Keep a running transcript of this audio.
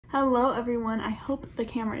Hello everyone, I hope the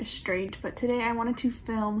camera is straight, but today I wanted to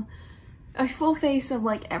film a full face of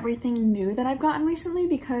like everything new that I've gotten recently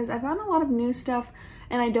because I've gotten a lot of new stuff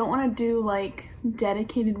and I don't want to do like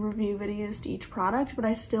dedicated review videos to each product, but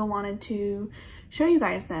I still wanted to show you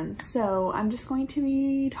guys them. So I'm just going to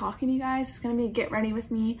be talking to you guys. It's going to be a get ready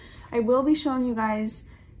with me. I will be showing you guys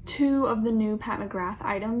two of the new Pat McGrath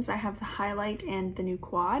items. I have the highlight and the new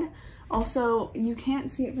quad. Also, you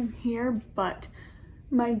can't see it from here, but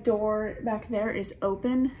my door back there is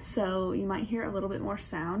open, so you might hear a little bit more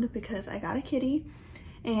sound because I got a kitty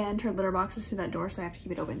and her litter box is through that door, so I have to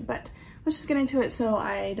keep it open. But let's just get into it so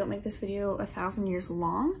I don't make this video 1,000 years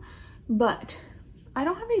long. But I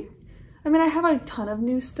have a ton of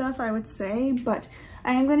new stuff, I would say, but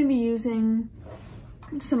I am going to be using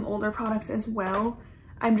some older products as well.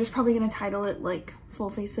 I'm just probably going to title it like full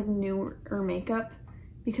face of newer makeup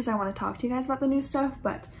because I want to talk to you guys about the new stuff,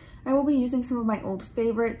 but I will be using some of my old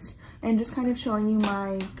favorites and just kind of showing you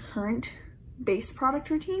my current base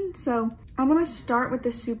product routine. So I'm going to start with the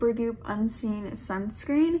Supergoop Unseen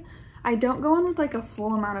Sunscreen. I don't go in with like a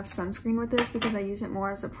full amount of sunscreen with this because I use it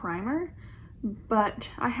more as a primer,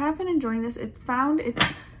 but I have been enjoying this. It's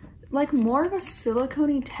like more of a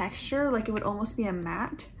silicone-y texture, like it would almost be a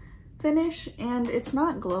matte finish, and it's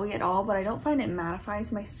not glowy at all, but I don't find it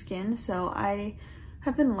mattifies my skin, so I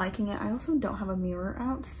have been liking it. I also don't have a mirror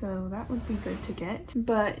out, so that would be good to get.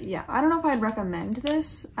 But yeah, I don't know if I'd recommend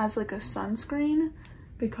this as like a sunscreen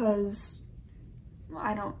because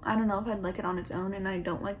I don't know if I'd like it on its own, and I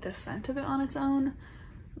don't like the scent of it on its own.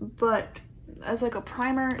 But as like a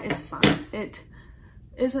primer, it's fine. It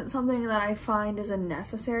isn't something that I find is a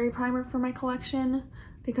necessary primer for my collection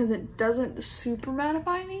because it doesn't super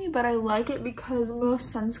mattify me, but I like it because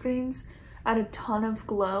most sunscreens add a ton of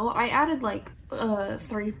glow. I added like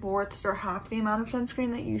 3/4 or half the amount of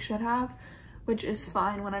sunscreen that you should have, which is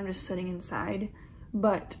fine when I'm just sitting inside,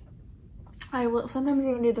 but I will sometimes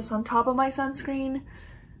even do this on top of my sunscreen.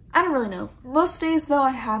 I don't really know. Most days though,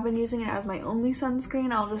 I have been using it as my only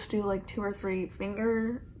sunscreen. I'll just do like 2 or 3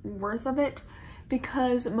 finger worth of it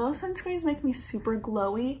because most sunscreens make me super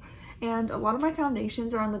glowy, and a lot of my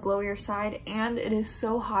foundations are on the glowier side, and it is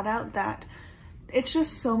so hot out that it's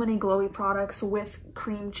just so many glowy products with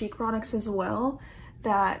cream cheek products as well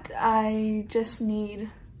that I just need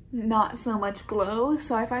not so much glow.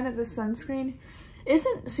 So I find that the sunscreen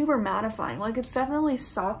isn't super mattifying. Like, it's definitely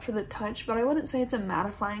soft to the touch, but I wouldn't say it's a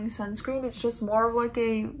mattifying sunscreen. It's just more of like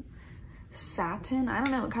a satin. I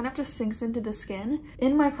don't know, it kind of just sinks into the skin.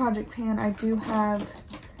 In my project pan, I do have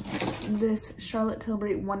this Charlotte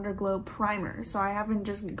Tilbury Wonder Glow primer. So I have been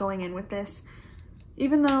just going in with this,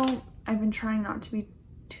 even though I've been trying not to be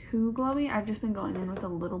too glowy. I've just been going in with a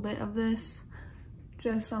little bit of this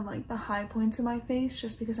just on like the high points of my face,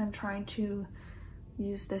 just because I'm trying to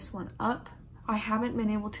use this one up. I haven't been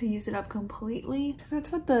able to use it up completely.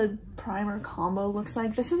 That's what the primer combo looks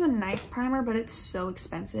like. This is a nice primer, but it's so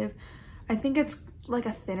expensive. I think it's like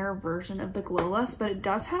a thinner version of the Glow Lust, but it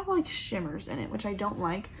does have like shimmers in it, which I don't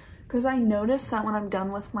like because I noticed that when I'm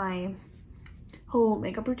done with my whole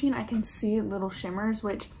makeup routine, I can see little shimmers,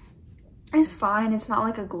 which is fine. It's not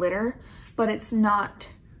like a glitter, but it's not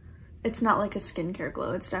like a skincare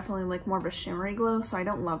glow. It's definitely like more of a shimmery glow, so I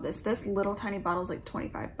don't love this. This little tiny bottle is like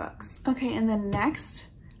 25 bucks. Okay, and then next,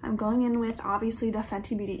 I'm going in with obviously the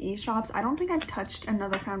Fenty Beauty Eavesdrops. I don't think I've touched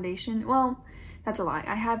another foundation. Well, that's a lie.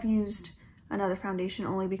 I have used another foundation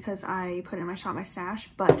only because I put it in my Shop My Stash,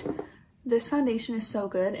 but this foundation is so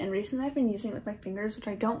good, and recently I've been using it with my fingers, which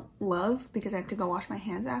I don't love because I have to go wash my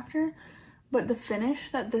hands after. But the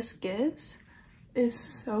finish that this gives is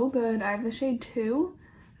so good. I have the shade 2,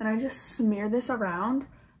 and I just smear this around,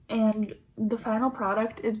 and the final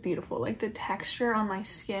product is beautiful. Like, the texture on my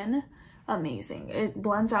skin, amazing. It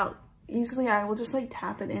blends out easily. I will just like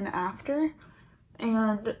tap it in after,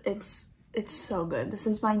 and it's so good. This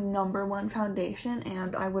is my #1 foundation,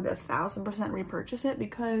 and I would 1000% repurchase it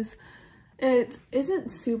because it isn't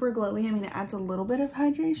super glowy. I mean, it adds a little bit of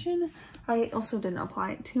hydration. I also didn't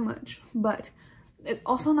apply it too much, but it's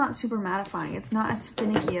also not super mattifying. It's not as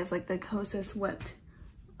finicky as like the Kosas wet,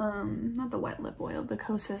 not the wet lip oil, the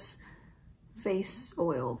Kosas face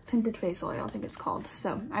oil, tinted face oil, I think it's called.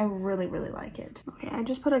 So I really, really like it. Okay, I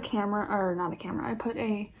just put a camera, or not a camera, I put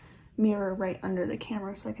a mirror right under the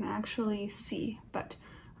camera so I can actually see, but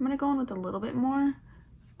I'm gonna go in with a little bit more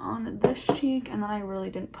on this cheek, and then I really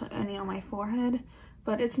didn't put any on my forehead,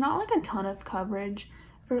 but it's not like a ton of coverage.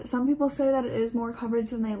 For some people say that it is more coverage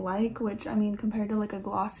than they like, which, I mean, compared to like a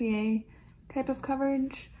glossier type of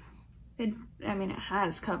coverage, it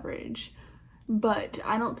has coverage, but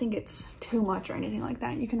I don't think it's too much or anything like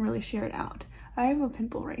that. You can really sheer it out. I have a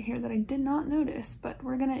pimple right here that I did not notice, but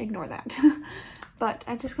we're gonna ignore that. But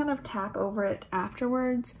I just kind of tap over it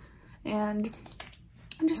afterwards and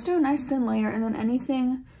just do a nice thin layer, and then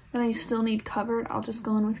anything that I still need covered, I'll just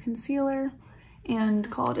go in with concealer and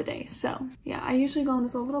call it a day. So yeah, I usually go in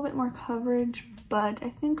with a little bit more coverage, but I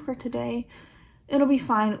think for today, it'll be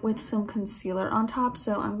fine with some concealer on top.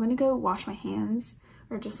 So I'm going to go wash my hands,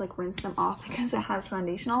 or just like rinse them off because it has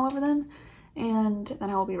foundation all over them, and then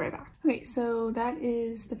I will be right back. Okay, so that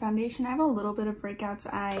is the foundation. I have a little bit of breakouts.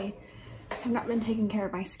 I have not been taking care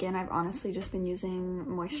of my skin. I've honestly just been using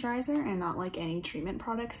moisturizer and not like any treatment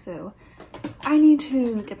products, so I need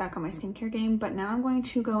to get back on my skincare game. But now I'm going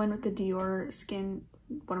to go in with the Dior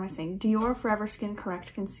Forever Skin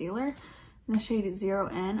Correct Concealer in the shade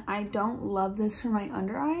 0N. I don't love this for my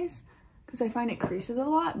under eyes because I find it creases a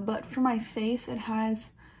lot, but for my face it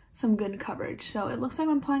has some good coverage. So it looks like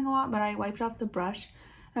I'm applying a lot, but I wiped off the brush.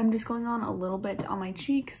 I'm just going on a little bit on my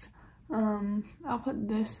cheeks. I'll put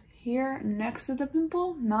this here next to the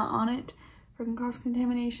pimple, not on it for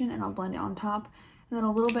cross-contamination, and I'll blend it on top. And then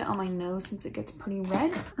a little bit on my nose since it gets pretty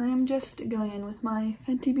red. I'm just going in with my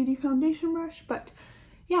Fenty Beauty foundation brush, but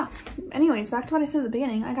yeah. Anyways, back to what I said at the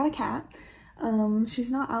beginning, I got a cat.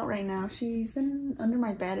 She's not out right now. She's been under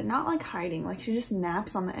my bed and not like hiding, like she just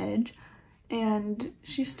naps on the edge. And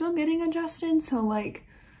she's still getting adjusted, so like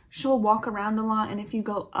she'll walk around a lot, and if you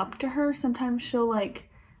go up to her, sometimes she'll like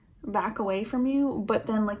back away from you, but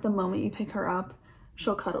then like the moment you pick her up,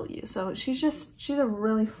 she'll cuddle you. So she's a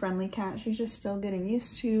really friendly cat. She's just still getting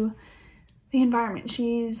used to the environment.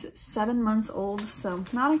 She's 7 months old, so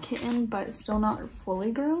not a kitten, but still not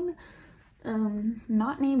fully grown.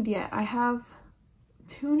 Not named yet. I have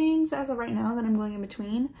 2 names as of right now that I'm going in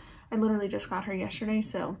between. I literally just got her yesterday,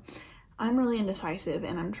 so I'm really indecisive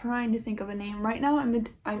and I'm trying to think of a name. Right now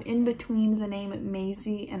I'm in between the name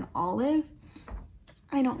Maisie and Olive.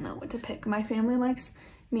 I don't know what to pick. My family likes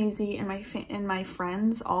Maisie, and my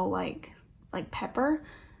friends all like Pepper,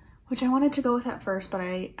 which I wanted to go with at first, but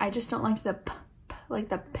I just don't like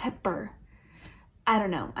the pepper. I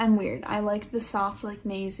don't know. I'm weird. I like the soft like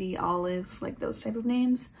Maisie, Olive, like those type of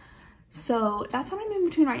names. So that's what I'm in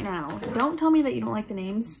between right now. Don't tell me that you don't like the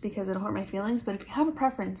names because it'll hurt my feelings, but if you have a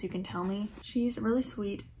preference, you can tell me. She's really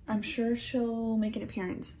sweet. I'm sure she'll make an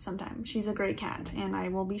appearance sometime. She's a great cat, and I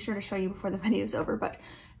will be sure to show you before the video is over. But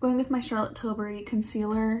going with my Charlotte Tilbury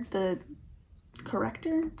concealer, the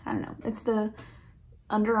corrector, I don't know. It's the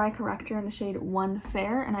under eye corrector in the shade 1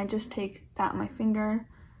 Fair, and I just take that on my finger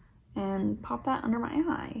and pop that under my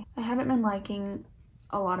eye. I haven't been liking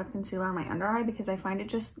a lot of concealer on my under eye because I find it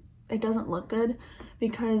doesn't look good,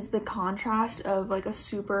 because the contrast of like a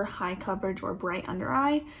super high coverage or bright under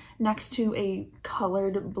eye next to a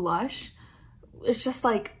colored blush, it's just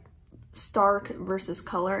like stark versus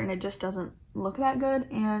color, and it just doesn't look that good,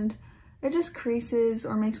 and it just creases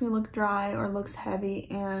or makes me look dry or looks heavy,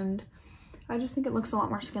 and I just think it looks a lot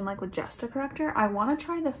more skin-like with just a corrector. I want to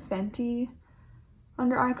try the Fenty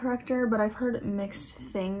under eye corrector, but I've heard mixed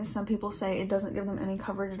things. Some people say it doesn't give them any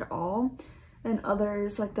coverage at all, and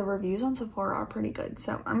others, like the reviews on Sephora, are pretty good.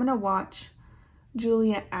 So I'm gonna watch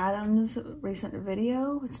Julia Adams' recent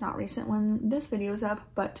video. It's not recent when this video is up,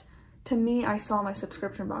 but to me, I saw my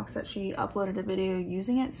subscription box that she uploaded a video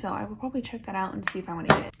using it, so I will probably check that out and see if I want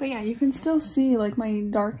to get it. But yeah, you can still see like my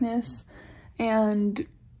darkness and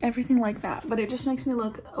everything like that, but it just makes me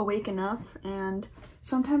look awake enough. And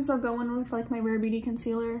sometimes I'll go in with like my Rare Beauty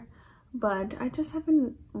concealer, but I just have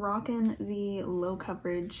been rocking the low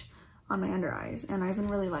coverage on my under eyes, and I've been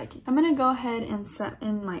really liking. I'm gonna go ahead and set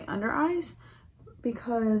in my under eyes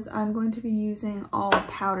because I'm going to be using all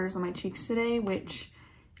powders on my cheeks today, which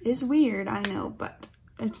is weird, I know, but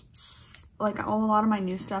it's like a lot of my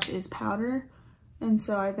new stuff is powder, and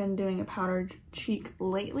so I've been doing a powdered cheek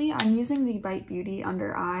lately. I'm using the Bite Beauty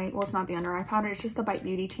under eye, well, it's not the under eye powder, it's just the Bite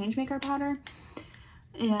Beauty Changemaker powder,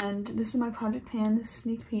 and this is my Project Pan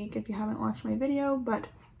sneak peek if you haven't watched my video. But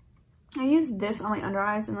I use this on my under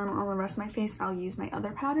eyes, and then on the rest of my face I'll use my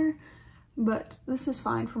other powder, but this is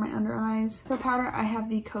fine for my under eyes. For powder, I have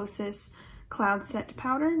the Kosas Cloud Set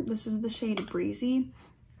powder. This is the shade Breezy.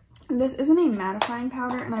 This isn't a mattifying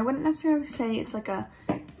powder, and I wouldn't necessarily say it's like a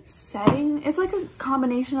setting. It's like a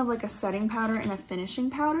combination of like a setting powder and a finishing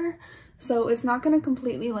powder, so it's not going to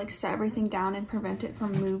completely like set everything down and prevent it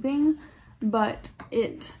from moving, but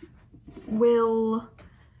it will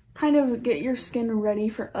kind of get your skin ready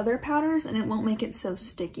for other powders, and it won't make it so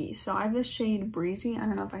sticky. So I have this shade Breezy, I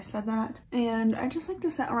don't know if I said that, and I just like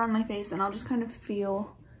to set around my face, and I'll just kind of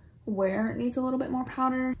feel where it needs a little bit more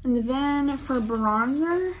powder. And then for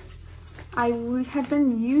bronzer, I have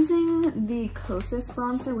been using the Kosas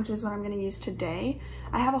bronzer, which is what I'm going to use today.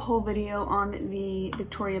 I have a whole video on the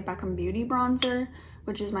Victoria Beckham Beauty bronzer,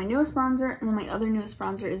 which is my newest bronzer, and then my other newest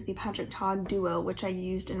bronzer is the Patrick Todd Duo, which I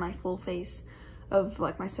used in my full face of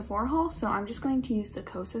like my Sephora haul. So I'm just going to use the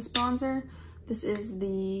Kosas bronzer. This is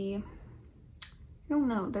the, I don't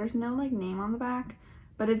know, there's no like name on the back,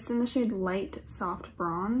 but it's in the shade Light Soft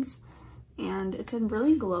Bronze. And it's a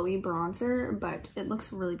really glowy bronzer, but it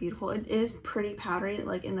looks really beautiful. It is pretty powdery,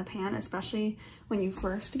 like in the pan, especially when you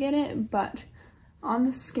first get it, but on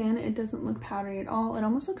the skin, it doesn't look powdery at all. It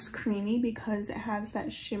almost looks creamy because it has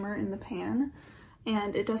that shimmer in the pan,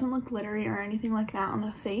 and it doesn't look glittery or anything like that on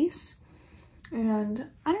the face. And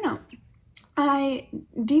I don't know. I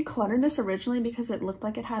decluttered this originally because it looked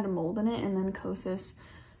like it had a mold in it, and then Kosas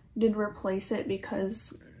did replace it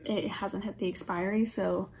because it hasn't hit the expiry,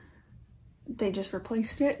 so they just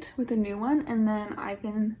replaced it with a new one. And then I've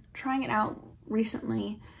been trying it out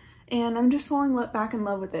recently, and I'm just falling back in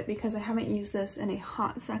love with it because I haven't used this in a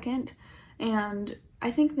hot second, and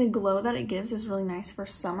I think the glow that it gives is really nice for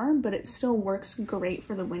summer, but it still works great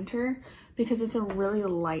for the winter because it's a really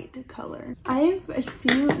light color. I have a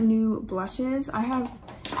few new blushes. I have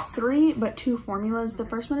 3 but 2 formulas. The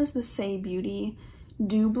first one is the Say Beauty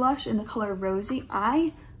Dew Blush in the color Rosy.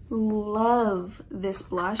 I love this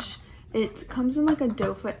blush. It comes in like a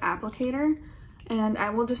doe foot applicator, and I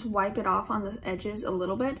will just wipe it off on the edges a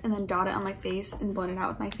little bit and then dot it on my face and blend it out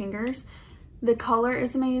with my fingers. The color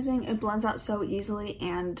is amazing. It blends out so easily,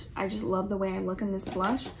 and I just love the way I look in this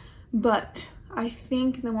blush. But I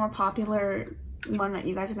think the more popular one that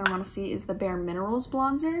you guys are going to want to see is the Bare Minerals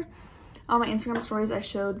bronzer. On my Instagram stories, I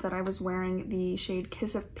showed that I was wearing the shade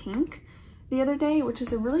Kiss of Pink the other day, which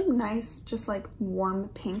is a really nice, just like warm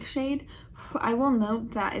pink shade. I will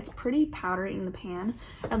note that it's pretty powdery in the pan,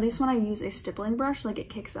 at least when I use a stippling brush, like it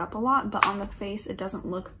kicks up a lot, but on the face it doesn't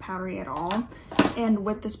look powdery at all. And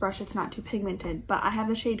with this brush it's not too pigmented, but I have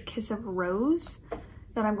the shade Kiss of Rose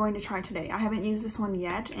that I'm going to try today. I haven't used this one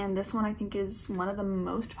yet, and this one I think is one of the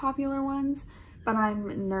most popular ones, but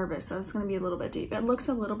I'm nervous that it's going to be a little bit deep. It looks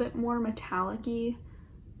a little bit more metallic-y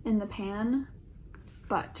in the pan,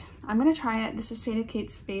 but I'm gonna try it. This is Sadie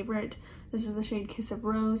Kate's favorite. This is the shade Kiss of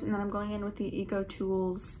Rose, and then I'm going in with the Eco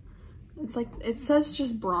Tools. It's like, it says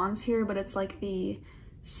just bronze here, but it's like the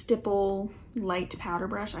stipple light powder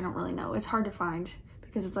brush. I don't really know. It's hard to find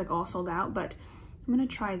because it's like all sold out, but I'm gonna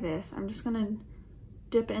try this. I'm just gonna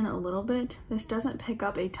dip in a little bit. This doesn't pick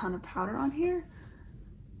up a ton of powder on here.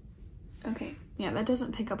 Okay, yeah, that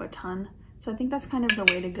doesn't pick up a ton. So I think that's kind of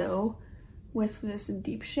the way to go with this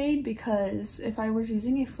deep shade, because if I was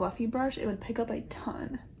using a fluffy brush, it would pick up a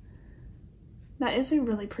ton. That is a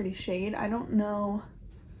really pretty shade. I don't know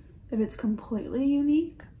if it's completely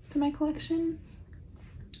unique to my collection,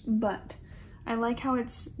 but I like how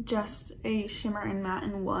it's just a shimmer and matte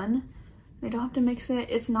in one. I don't have to mix it.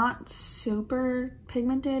 It's not super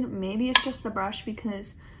pigmented. Maybe it's just the brush,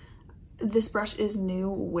 because this brush is new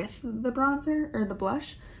with the bronzer or the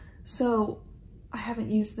blush, so I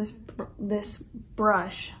haven't used this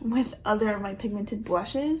brush with other of my pigmented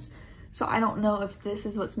blushes, so I don't know if this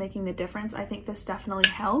is what's making the difference. I think this definitely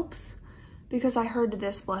helps, because I heard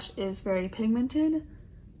this blush is very pigmented,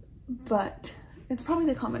 but it's probably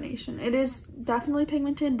the combination. It is definitely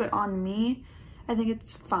pigmented, but on me, I think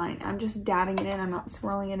it's fine. I'm just dabbing it in. I'm not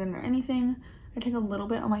swirling it in or anything. I take a little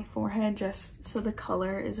bit on my forehead just so the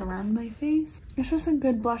color is around my face. It's just a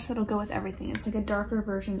good blush that'll go with everything. It's like a darker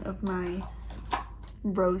version of my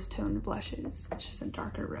rose toned blushes. It's just a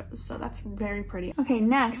darker rose, so that's very pretty. Okay,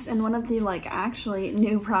 next, and one of the like actually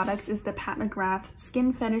new products, is the Pat McGrath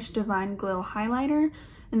Skin Fetish Divine Glow Highlighter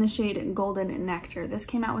in the shade Golden Nectar. This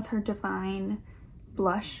came out with her Divine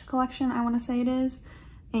blush collection, I want to say it is,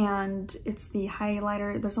 and it's the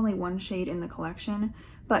highlighter. There's only one shade in the collection,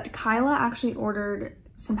 but Kyla actually ordered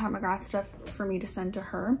some Pat McGrath stuff for me to send to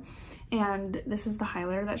her, and this is the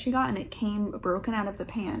highlighter that she got, and it came broken out of the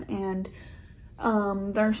pan, and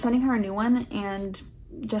they're sending her a new one, and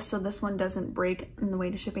just so this one doesn't break in the way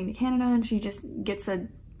to shipping to Canada, and she just gets a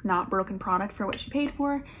not broken product for what she paid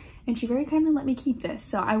for, and she very kindly let me keep this.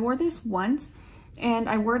 So I wore this once, and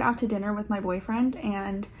I wore it out to dinner with my boyfriend,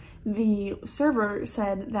 and the server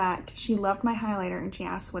said that she loved my highlighter, and she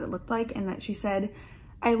asked what it looked like, and that she said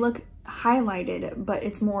I look highlighted, but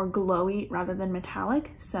it's more glowy rather than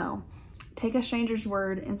metallic. So take a stranger's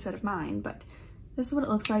word instead of mine, but this is what it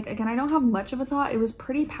looks like. Again, I don't have much of a thought. It was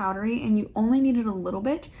pretty powdery, and you only needed a little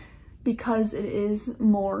bit because it is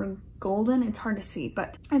more golden. It's hard to see,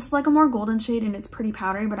 but it's like a more golden shade, and it's pretty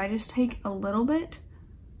powdery, but I just take a little bit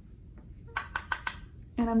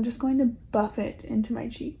and I'm just going to buff it into my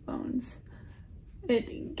cheekbones.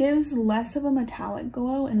 It gives less of a metallic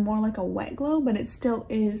glow and more like a wet glow, but it still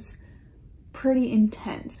is pretty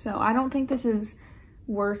intense. So I don't think this is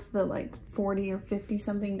worth the like 40 or 50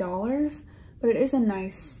 something dollars, but it is a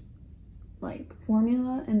nice like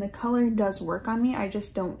formula, and the color does work on me. I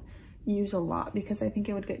just don't use a lot because I think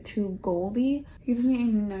it would get too goldy. It gives me a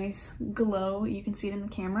nice glow. You can see it in the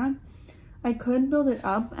camera. I could build it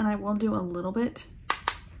up, and I will do a little bit,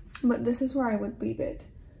 but this is where I would leave it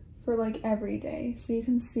for like every day. So you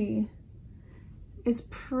can see it's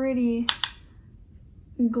pretty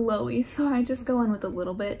glowy, so I just go in with a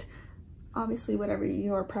little bit. Obviously whatever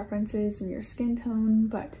your preference is and your skin tone,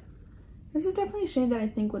 but this is definitely a shade that I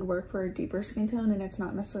think would work for a deeper skin tone, and it's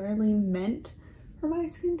not necessarily meant for my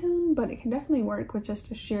skin tone, but it can definitely work with just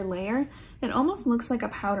a sheer layer. It almost looks like a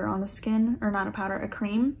powder on the skin, or not a powder, a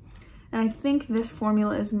cream. And I think this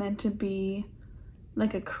formula is meant to be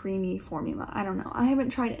like a creamy formula. I don't know. I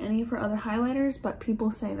haven't tried any for other highlighters, but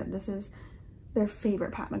people say that this is their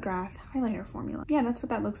favorite Pat McGrath highlighter formula. Yeah, that's what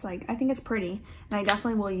that looks like. I think it's pretty, and I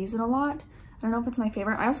definitely will use it a lot. I don't know if it's my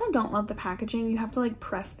favorite. I also don't love the packaging. You have to like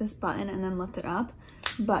press this button and then lift it up.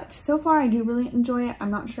 But so far I do really enjoy it.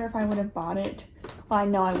 I'm not sure if I would have bought it. Well, I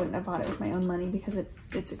know I wouldn't have bought it with my own money because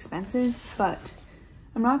it's expensive, but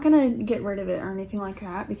I'm not gonna get rid of it or anything like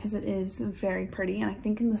that because it is very pretty. And I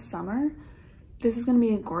think in the summer, this is gonna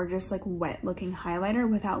be a gorgeous like wet looking highlighter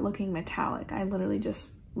without looking metallic. I literally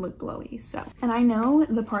just look glowy. So, and I know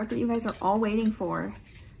the part that you guys are all waiting for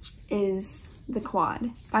is the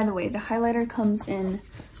quad. By the way, the highlighter comes in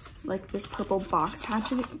like this purple box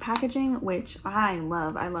packaging, which I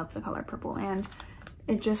love. I love the color purple, and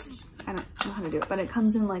it just, I don't know how to do it, but it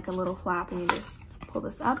comes in like a little flap and you just pull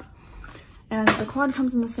this up. And the quad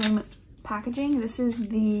comes in the same packaging. This is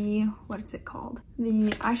the, what is it called?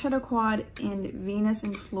 The eyeshadow quad in Venus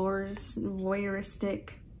and Floor's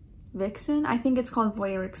Voyeuristic Vixen. I think it's called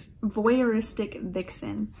Voyeuristic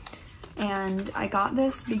Vixen. And I got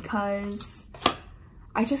this because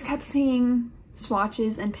I just kept seeing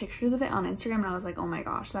swatches and pictures of it on Instagram, and I was like, oh my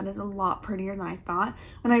gosh, that is a lot prettier than I thought.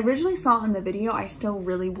 When I originally saw it in the video, I still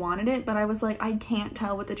really wanted it, but I was like, I can't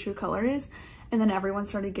tell what the true color is. And then everyone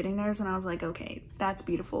started getting theirs, and I was like, okay, that's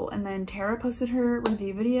beautiful. And then Tara posted her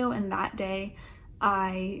review video, and that day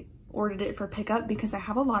I ordered it for pickup because I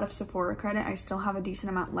have a lot of Sephora credit. I still have a decent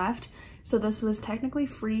amount left. So this was technically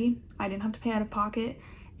free. I didn't have to pay out of pocket,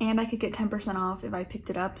 and I could get 10% off if I picked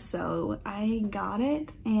it up. So I got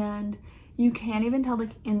it, and you can't even tell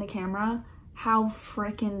in the camera how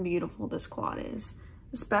freaking beautiful this quad is,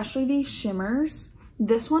 especially these shimmers.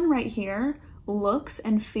 This one right here looks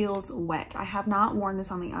and feels wet. I have not worn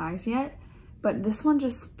this on the eyes yet, but this one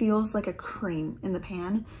just feels like a cream in the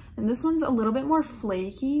pan. And this one's a little bit more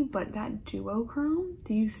flaky, but that duochrome,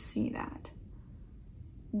 do you see that?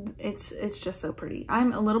 It's just so pretty.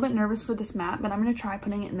 I'm a little bit nervous for this matte, but I'm gonna try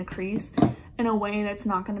putting it in the crease in a way that's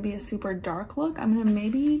not gonna be a super dark look. I'm gonna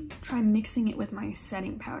maybe try mixing it with my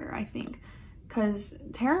setting powder, I think, because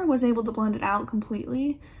Tara was able to blend it out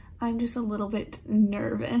completely. I'm just a little bit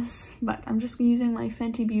nervous, but I'm just using my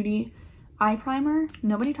Fenty Beauty eye primer.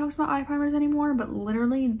 Nobody talks about eye primers anymore, but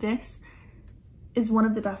literally this is one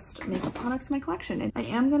of the best makeup products in my collection. I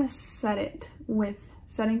am gonna set it with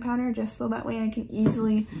setting powder just so that way I can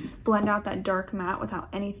easily blend out that dark matte without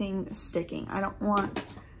anything sticking. I don't want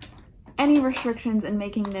any restrictions in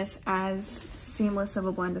making this as seamless of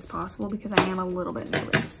a blend as possible because I am a little bit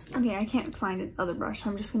nervous. Okay, I can't find another brush.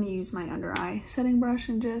 I'm just gonna use my under eye setting brush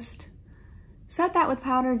and just set that with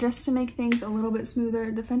powder just to make things a little bit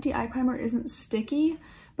smoother. The Fenty eye primer isn't sticky,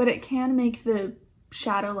 but it can make the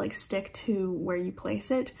shadow like stick to where you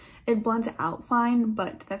place it. It blends out fine,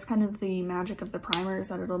 but that's kind of the magic of the primer, is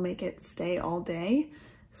that it'll make it stay all day.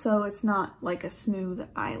 So it's not like a smooth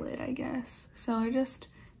eyelid, I guess. So I just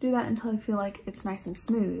do that until I feel like it's nice and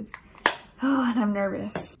smooth. Oh, and I'm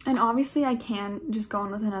nervous. And obviously I can just go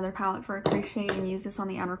in with another palette for a crease shade and use this on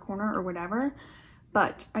the outer corner or whatever,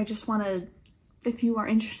 but I just want to, if you are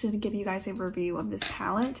interested, to give you guys a review of this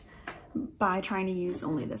palette by trying to use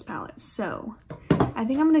only this palette. So I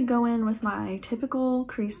think I'm going to go in with my typical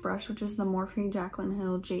crease brush, which is the Morphe Jaclyn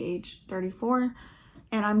Hill JH34,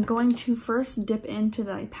 and I'm going to first dip into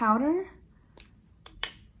the powder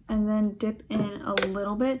and then dip in a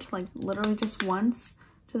little bit, like literally just once,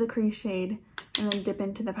 to the crease shade, and then dip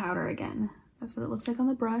into the powder again. That's what it looks like on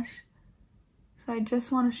the brush. So I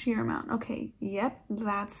just want a sheer amount. Okay, yep,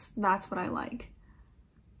 that's what I like.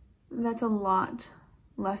 That's a lot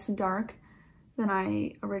less dark than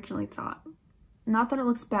I originally thought. Not that it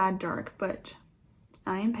looks bad dark, but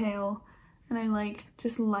I am pale, and I like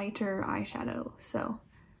just lighter eyeshadow. So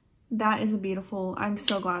that is a beautiful, I'm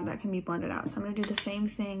so glad that can be blended out. So I'm gonna do the same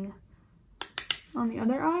thing on the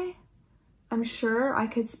other eye. I'm sure I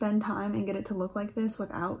could spend time and get it to look like this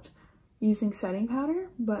without using setting powder,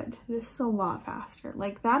 but this is a lot faster.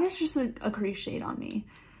 Like that is just a crease shade on me.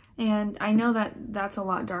 And I know that that's a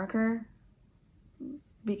lot darker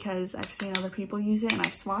because I've seen other people use it and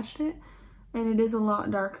I've swatched it, and it is a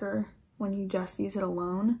lot darker when you just use it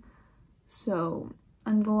alone. So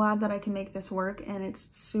I'm glad that I can make this work, and it's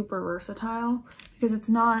super versatile because it's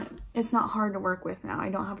not hard to work with now. I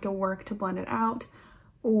don't have to work to blend it out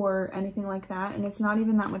or anything like that, and it's not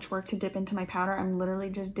even that much work to dip into my powder. I'm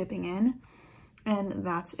literally just dipping in and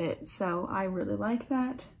that's it. So I really like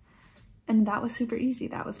that, and that was super easy.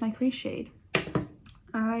 That was my crease shade.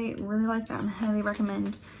 I really like that and highly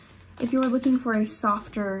recommend if you were looking for a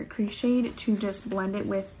softer crease shade to just blend it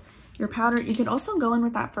with your powder. You could also go in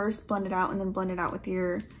with that first, blend it out, and then blend it out with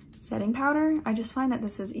your setting powder. I just find that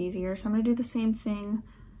this is easier. So I'm gonna do the same thing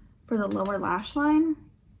for the lower lash line.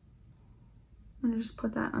 I'm gonna just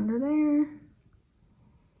put that under there. A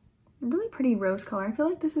really pretty rose color. I feel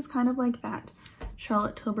like this is kind of like that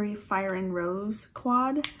Charlotte Tilbury Fire and Rose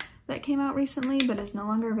quad that came out recently but is no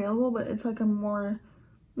longer available, but it's like a more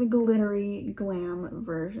glittery glam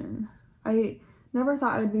version. I never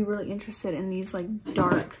thought I would be really interested in these like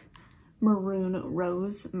dark maroon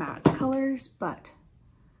rose matte colors, but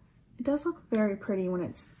it does look very pretty when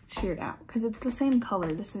it's sheared out because it's the same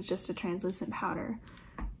color. This is just a translucent powder.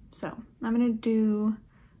 So I'm gonna do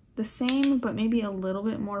the same but maybe a little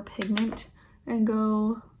bit more pigment and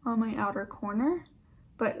go on my outer corner,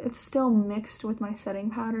 but it's still mixed with my setting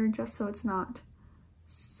powder just so it's not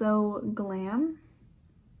so glam.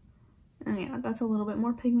 And yeah, that's a little bit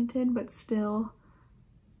more pigmented, but still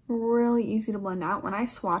really easy to blend out. When I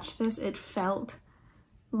swatched this, it felt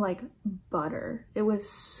like butter. It was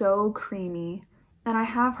so creamy. And I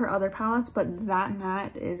have her other palettes, but that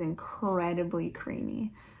matte is incredibly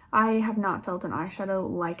creamy. I have not felt an eyeshadow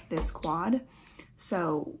like this quad,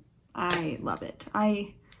 so I love it.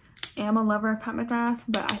 I am a lover of Pat McGrath,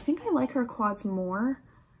 but I think I like her quads more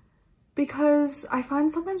because I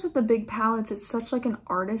find sometimes with the big palettes, it's such like an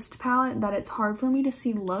artist palette that it's hard for me to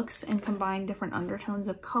see looks and combine different undertones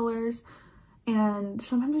of colors. And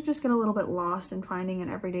sometimes I just get a little bit lost in finding an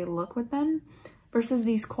everyday look with them. Versus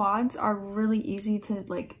these quads are really easy to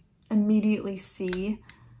like immediately see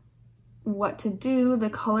what to do. The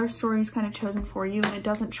color story is kind of chosen for you and it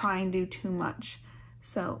doesn't try and do too much.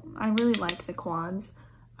 So I really like the quads.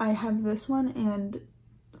 I have this one and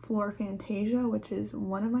Flora Fantasia, which is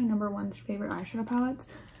one of my #1 favorite eyeshadow palettes.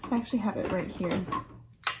 I actually have it right here.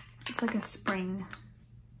 It's like a spring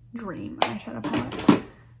dream eyeshadow palette.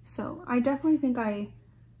 So I definitely think I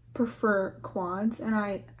prefer quads, and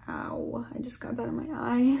ow, I just got that in my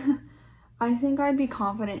eye. I think I'd be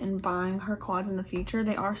confident in buying her quads in the future.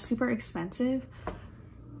 They are super expensive,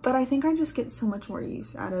 but I think I just get so much more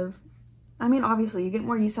use out of, I mean, obviously you get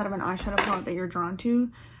more use out of an eyeshadow palette that you're drawn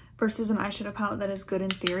to versus an eyeshadow palette that is good in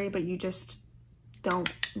theory, but you just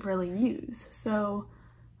don't really use. So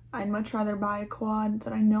I'd much rather buy a quad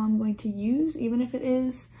that I know I'm going to use, even if it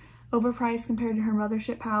is overpriced compared to her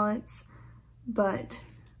mothership palettes, but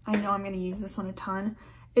I know I'm going to use this one a ton.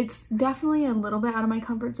 It's definitely a little bit out of my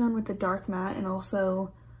comfort zone with the dark matte, and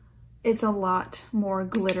also it's a lot more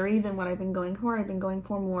glittery than what I've been going for. I've been going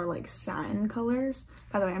for more like satin colors.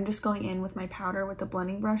 By the way, I'm just going in with my powder with the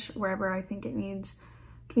blending brush wherever I think it needs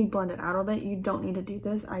to be blended out a bit. You don't need to do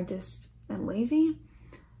this. I just am lazy.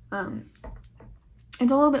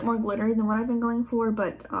 It's a little bit more glittery than what I've been going for,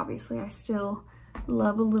 but obviously I still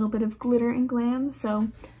love a little bit of glitter and glam. So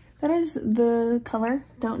that is the color.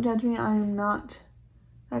 Don't judge me. I am not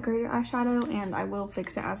that great at eyeshadow, and I will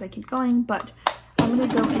fix it as I keep going, but I'm gonna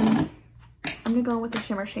go in with the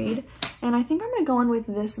shimmer shade, and I think I'm gonna go in with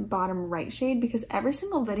this bottom right shade because every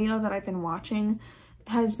single video that I've been watching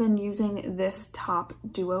has been using this top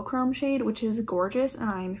duochrome shade, which is gorgeous, and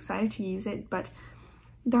I'm excited to use it, but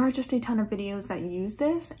there are just a ton of videos that use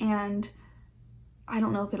this, and I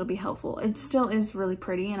don't know if it'll be helpful. It still is really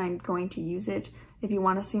pretty, and I'm going to use it. If you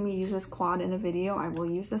want to see me use this quad in a video, I will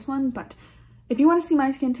use this one, but if you want to see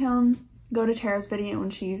my skin tone, go to Tara's video when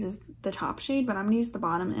she uses the top shade, but I'm going to use the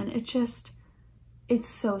bottom, and it's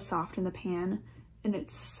so soft in the pan, and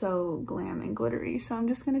it's so glam and glittery. So I'm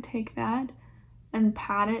just going to take that and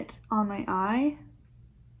pat it on my eye.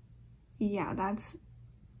 Yeah, that's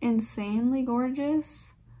insanely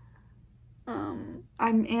gorgeous. I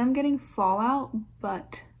am getting fallout,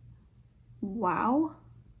 but wow.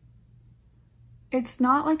 It's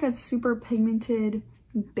not like a super pigmented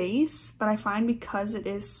base, but I find because it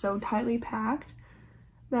is so tightly packed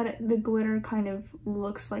that the glitter kind of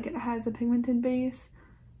looks like it has a pigmented base.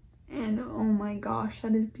 And oh my gosh,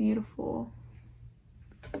 that is beautiful.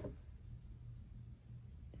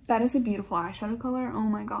 That is a beautiful eyeshadow color. Oh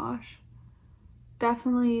my gosh.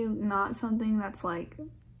 Definitely not something that's like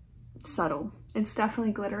subtle. It's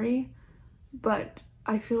definitely glittery, but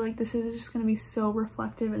I feel like this is just going to be so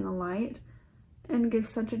reflective in the light and give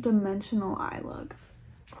such a dimensional eye look.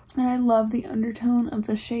 And I love the undertone of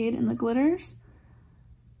the shade and the glitters.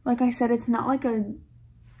 Like I said, it's not like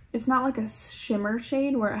a shimmer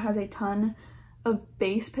shade where it has a ton of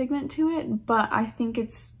base pigment to it, but I think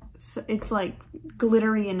it's like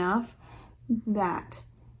glittery enough that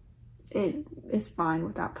it is fine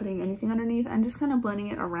without putting anything underneath. I'm just kind of blending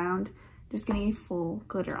it around, just getting a full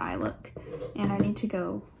glitter eye look. And I need to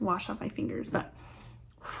go wash off my fingers, but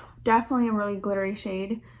definitely a really glittery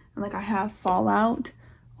shade. And like I have fallout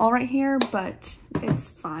all right here, but it's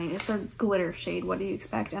fine. It's a glitter shade. What do you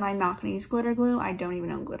expect? And I'm not gonna use glitter glue. I don't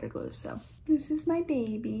even own glitter glue. So this is my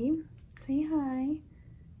baby. Say hi.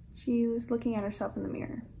 She was looking at herself in the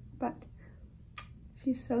mirror, but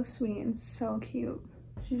she's so sweet and so cute.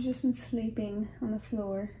 She's just been sleeping on the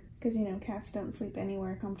floor because, you know, cats don't sleep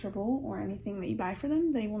anywhere comfortable, or anything that you buy for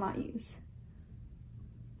them they will not use.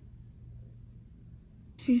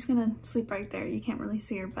 She's gonna sleep right there. You can't really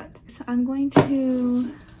see her, but so I'm going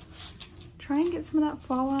to try and get some of that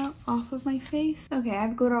fallout off of my face. Okay, I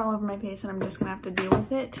have glitter all over my face and I'm just gonna have to deal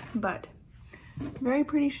with it, but very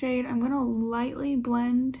pretty shade. I'm gonna lightly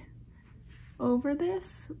blend over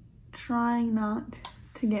this, trying not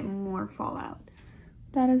to get more fallout.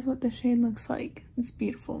 That is what the shade looks like. It's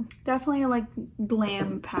beautiful. Definitely a like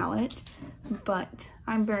glam palette, but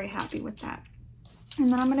I'm very happy with that. And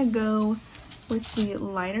then I'm gonna go with the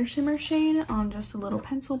lighter shimmer shade on just a little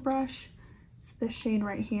pencil brush. It's this shade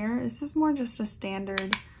right here. This is more just a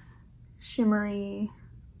standard shimmery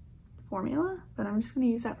formula, but I'm just gonna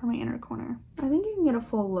use that for my inner corner. I think you can get a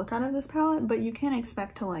full look out of this palette, but you can't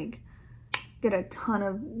expect to like get a ton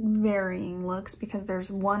of varying looks because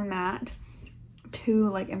there's one matte, two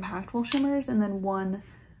like impactful shimmers, and then one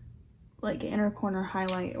like inner corner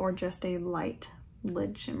highlight or just a light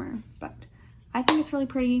lid shimmer. But I think it's really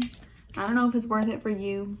pretty. I don't know if it's worth it for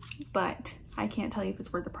you, but I can't tell you if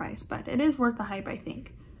it's worth the price, but it is worth the hype, I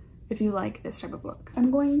think, if you like this type of look.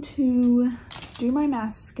 I'm going to do my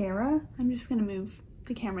mascara. I'm just gonna move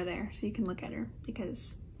the camera there so you can look at her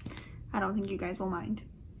because I don't think you guys will mind.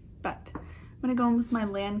 But I'm gonna go in with my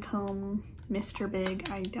Lancome Mr. Big.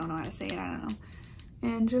 I don't know how to say it, I don't know.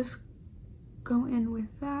 And just go in with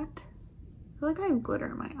that. I feel like I have glitter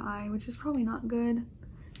in my eye, which is probably not good.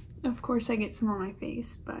 Of course I get some on my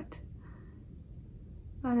face, but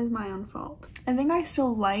that is my own fault. I think I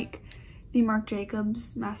still like the Marc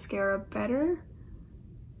Jacobs mascara better,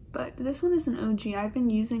 but this one is an OG. I've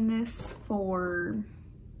been using this for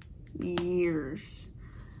years,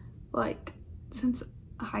 like since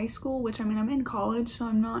high school, which I mean, I'm in college, so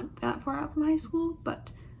I'm not that far out from high school,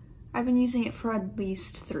 but I've been using it for at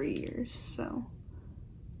least 3 years, so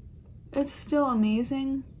it's still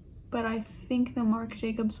amazing, but I think the Marc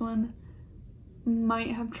Jacobs one might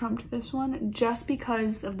have trumped this one just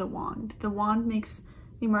because of the wand. The wand makes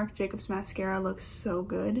the Marc Jacobs mascara look so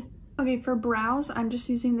good. Okay, for brows, I'm just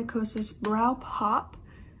using the Kosas Brow Pop.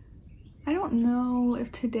 I don't know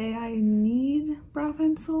if today I need brow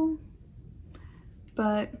pencil,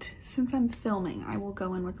 but since I'm filming, I will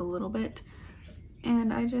go in with a little bit.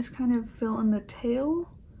 And I just kind of fill in the tail,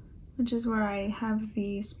 which is where I have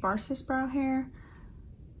the sparsest brow hair.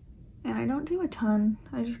 And I don't do a ton.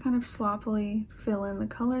 I just kind of sloppily fill in the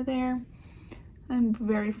color there. I'm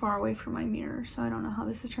very far away from my mirror, so I don't know how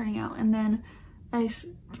this is turning out. And then I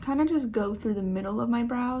kind of just go through the middle of my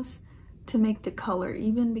brows to make the color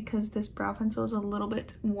even, because this brow pencil is a little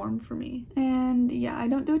bit warm for me. And yeah, I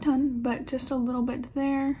don't do a ton, but just a little bit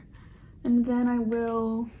there. And then I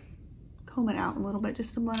will comb it out a little bit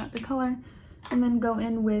just to blend out the color, and then go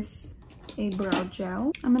in with a brow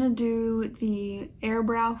gel. I'm gonna do the Air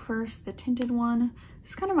Brow first, the tinted one.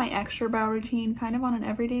 It's kind of my extra brow routine, kind of on an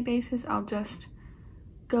everyday basis. I'll just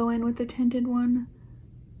go in with the tinted one,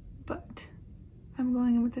 but I'm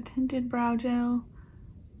going in with the tinted brow gel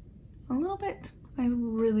a little bit. I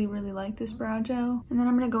really, really like this brow gel. And then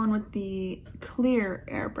I'm gonna go in with the clear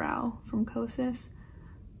Air Brow from Kosas.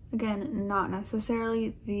 Again, not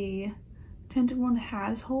necessarily the tinted one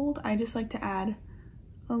has hold. I just like to add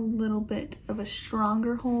a little bit of a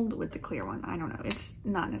stronger hold with the clear one. I don't know, it's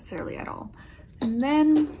not necessarily at all. And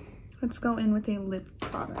then let's go in with a lip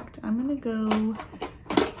product. I'm gonna go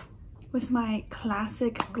with my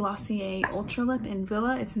classic Glossier Ultra Lip in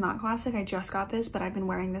Villa. It's not classic, I just got this, but I've been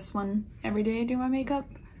wearing this one every day I do my makeup.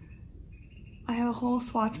 I have a whole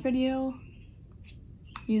swatch video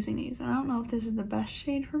using these, and I don't know if this is the best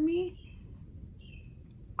shade for me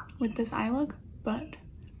with this eye look, but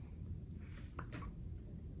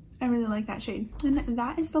I really like that shade. And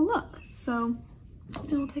that is the look. So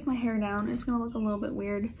I will take my hair down. It's gonna look a little bit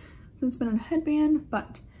weird since it's been in a headband,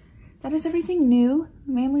 but that is everything new,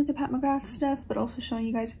 mainly the Pat McGrath stuff, but also showing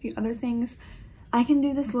you guys a few other things. I can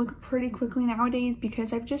do this look pretty quickly nowadays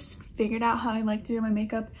because I've just figured out how I like to do my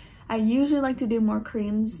makeup. I usually like to do more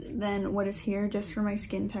creams than what is here just for my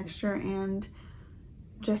skin texture and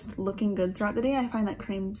just looking good throughout the day. I find that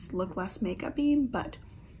creams look less makeup-y, but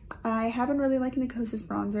I have been really liking the Kosas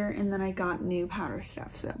bronzer, and then I got new powder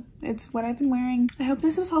stuff, so it's what I've been wearing. I hope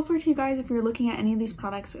this was helpful to you guys if you're looking at any of these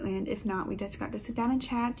products, and if not, we just got to sit down and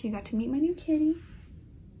chat. You got to meet my new kitty.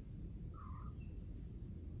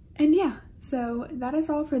 And yeah, so that is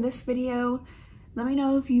all for this video. Let me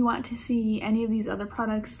know if you want to see any of these other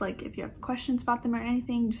products, like if you have questions about them or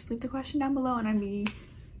anything, just leave the question down below and I'd be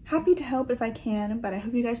happy to help if I can. But I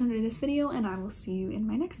hope you guys enjoyed this video, and I will see you in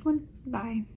my next one. Bye.